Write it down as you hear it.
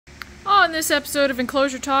on this episode of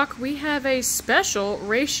Enclosure Talk, we have a special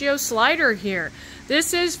ratio slider here.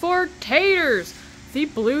 This is for Taters, the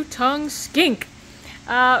blue tongue skink.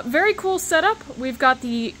 Very cool setup. We've got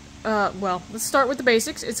the, well, let's start with the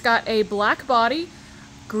basics. It's got a black body,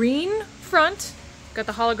 green front, got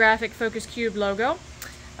the holographic focus cube logo.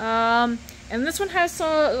 And this one has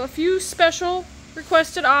a few special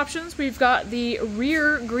requested options. We've got the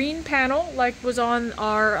rear green panel, like was on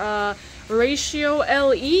our Ratio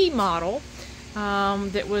LE model.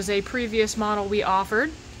 That was a previous model we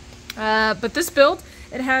offered. But this build,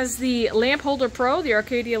 it has the Lamp Holder Pro, the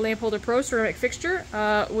Arcadia Lamp Holder Pro ceramic fixture,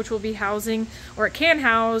 which will be housing, or it can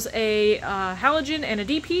house, a halogen and a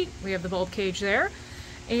deep heat. We have the bulb cage there.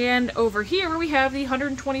 And over here we have the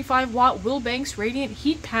 125 watt Wilbanks radiant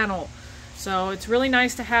heat panel. So it's really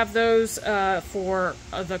nice to have those for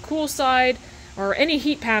the cool side, or any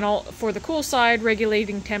heat panel for the cool side,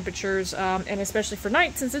 regulating temperatures, and especially for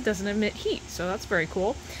night since it doesn't emit heat. So that's very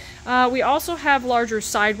cool. We also have larger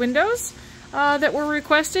side windows that were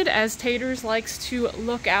requested, as Taters likes to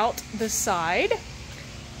look out the side.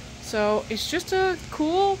 So it's just a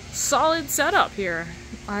cool, solid setup here.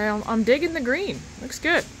 I'm digging the green. Looks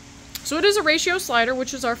good. So it is a ratio slider,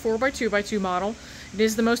 which is our 4x2x2 model. It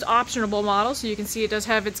is the most optionable model, so you can see it does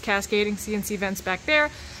have its cascading CNC vents back there,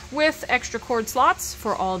 with extra cord slots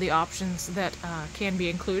for all the options that can be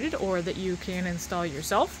included or that you can install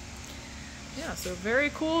yourself. Yeah, so very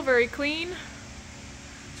cool, very clean.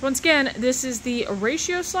 So once again, this is the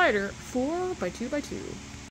ratio slider 4x2x2.